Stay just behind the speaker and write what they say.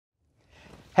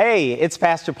Hey, it's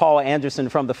Pastor Paul Anderson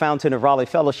from the Fountain of Raleigh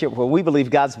Fellowship, where we believe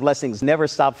God's blessings never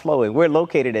stop flowing. We're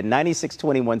located at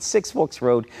 9621 Six Forks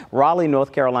Road, Raleigh,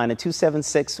 North Carolina,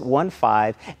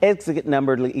 27615, exit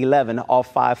number 11 off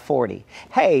 540.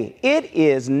 Hey, it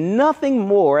is nothing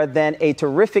more than a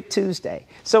terrific Tuesday.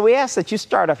 So we ask that you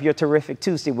start off your terrific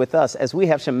Tuesday with us as we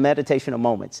have some meditational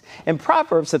moments. In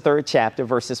Proverbs, the 3rd chapter,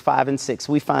 verses 5 and 6,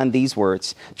 we find these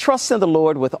words: "Trust in the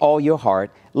Lord with all your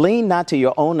heart. Lean not to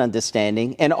your own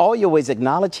understanding. In all your ways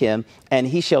acknowledge him, and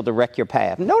he shall direct your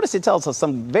path." Notice it tells us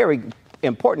some very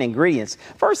important ingredients.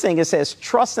 First thing, it says,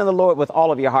 trust in the Lord with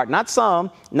all of your heart. Not some,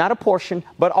 not a portion,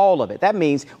 but all of it. That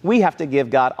means we have to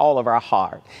give God all of our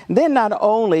heart. Then not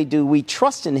only do we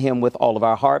trust in him with all of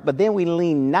our heart, but then we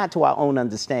lean not to our own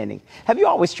understanding. Have you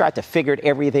always tried to figure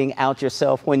everything out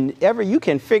yourself? Whenever you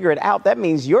can figure it out, that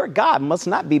means your God must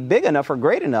not be big enough or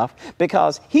great enough,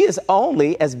 because he is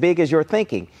only as big as your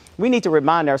thinking. We need to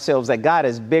remind ourselves that God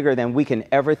is bigger than we can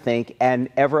ever think and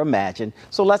ever imagine.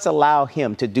 So let's allow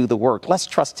him to do the work. Let's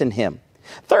trust in him.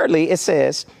 Thirdly, it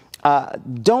says,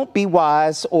 don't be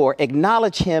wise, or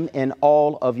acknowledge him in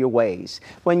all of your ways.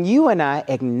 When you and I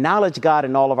acknowledge God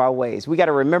in all of our ways, we got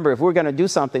to remember, if we're going to do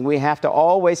something, we have to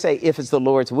always say, if it's the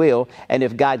Lord's will and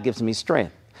if God gives me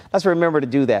strength. Let's remember to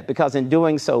do that, because in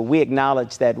doing so, we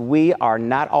acknowledge that we are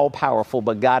not all powerful,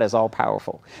 but God is all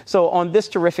powerful. So on this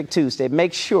terrific Tuesday,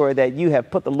 make sure that you have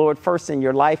put the Lord first in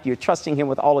your life. You're trusting him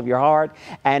with all of your heart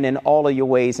and in all of your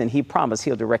ways, and he promised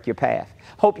he'll direct your path.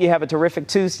 Hope you have a terrific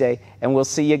Tuesday, and we'll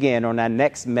see you again on our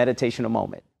next meditational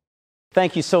moment.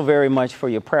 Thank you so very much for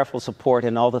your prayerful support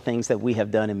and all the things that we have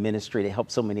done in ministry to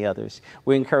help so many others.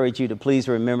 We encourage you to please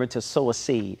remember to sow a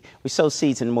seed. We sow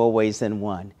seeds in more ways than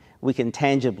one. We can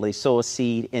tangibly sow a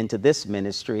seed into this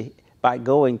ministry by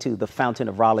going to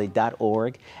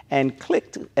thefountainofraleigh.org and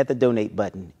click at the donate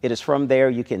button. It is from there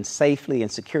you can safely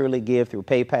and securely give through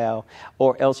PayPal,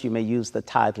 or else you may use the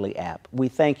Tithely app. We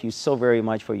thank you so very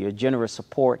much for your generous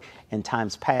support in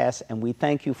times past, and we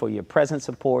thank you for your present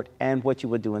support and what you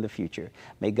will do in the future.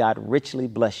 May God richly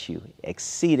bless you,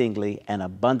 exceedingly and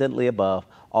abundantly above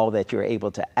all that you're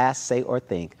able to ask, say, or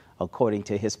think, according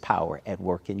to his power at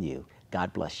work in you.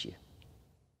 God bless you.